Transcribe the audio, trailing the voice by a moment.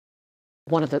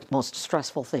One of the most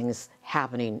stressful things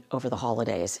happening over the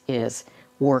holidays is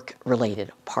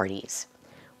work-related parties.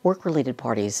 Work-related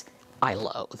parties I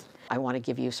loathe. I want to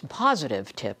give you some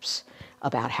positive tips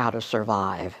about how to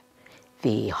survive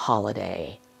the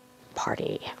holiday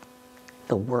party,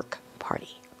 the work party.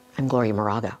 I'm Gloria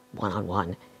Moraga,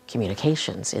 one-on-one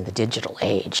communications in the digital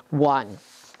age. 1,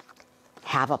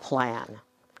 have a plan.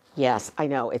 Yes, I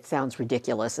know it sounds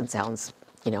ridiculous and sounds,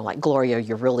 like, Gloria,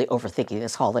 you're really overthinking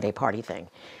this holiday party thing.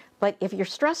 But if you're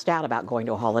stressed out about going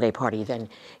to a holiday party, then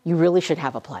you really should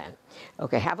have a plan.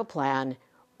 Okay, have a plan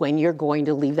when you're going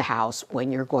to leave the house,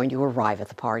 when you're going to arrive at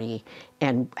the party,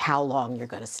 and how long you're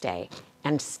going to stay.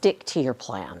 And stick to your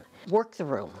plan. Work the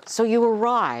room. So you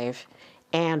arrive,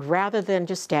 and rather than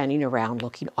just standing around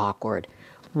looking awkward,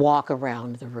 walk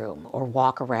around the room or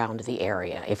walk around the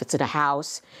area. If it's in a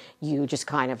house, you just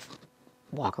kind of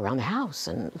walk around the house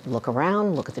and look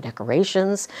around, look at the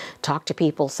decorations, talk to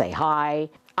people, say hi.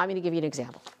 I'm going to give you an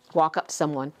example. Walk up to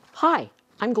someone. Hi,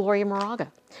 I'm Gloria Moraga.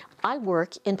 I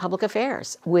work in public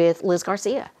affairs with Liz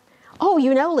Garcia. Oh,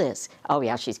 you know Liz? Oh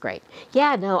yeah, she's great.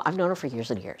 Yeah, no, I've known her for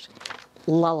years and years.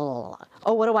 La la la la.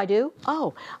 Oh, what do I do?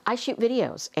 Oh, I shoot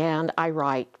videos and I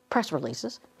write press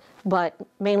releases. But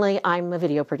mainly I'm a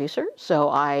video producer, so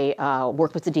I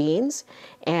work with the deans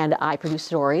and I produce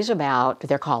stories about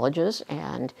their colleges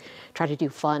and try to do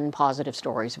fun, positive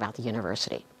stories about the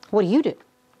university. What do you do?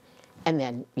 And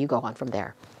then you go on from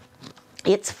there.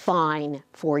 It's fine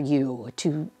for you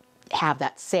to have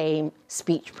that same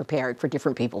speech prepared for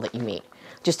different people that you meet.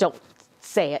 Just don't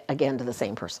say it again to the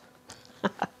same person.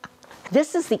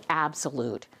 This is the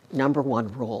absolute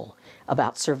 #1 rule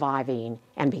about surviving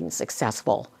and being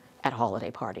successful at holiday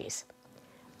parties.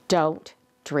 Don't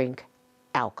drink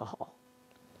alcohol.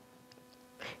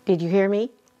 Did you hear me?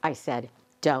 I said,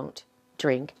 don't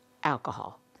drink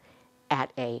alcohol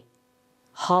at a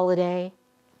holiday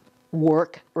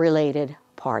work-related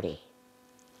party.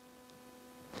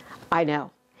 I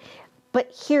know,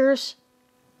 but here's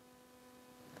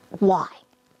why.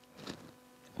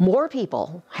 More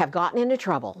people have gotten into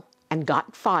trouble and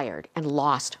got fired and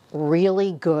lost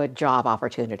really good job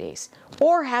opportunities,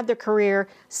 or had their career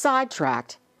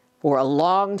sidetracked for a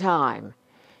long time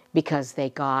because they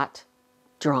got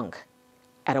drunk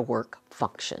at a work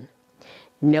function.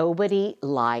 Nobody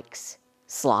likes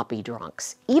sloppy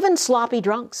drunks. Even sloppy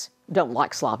drunks don't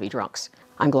like sloppy drunks.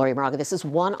 I'm Gloria Moraga. This is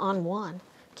one-on-one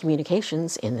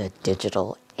communications in the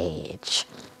digital age.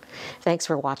 Thanks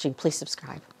for watching. Please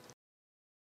subscribe.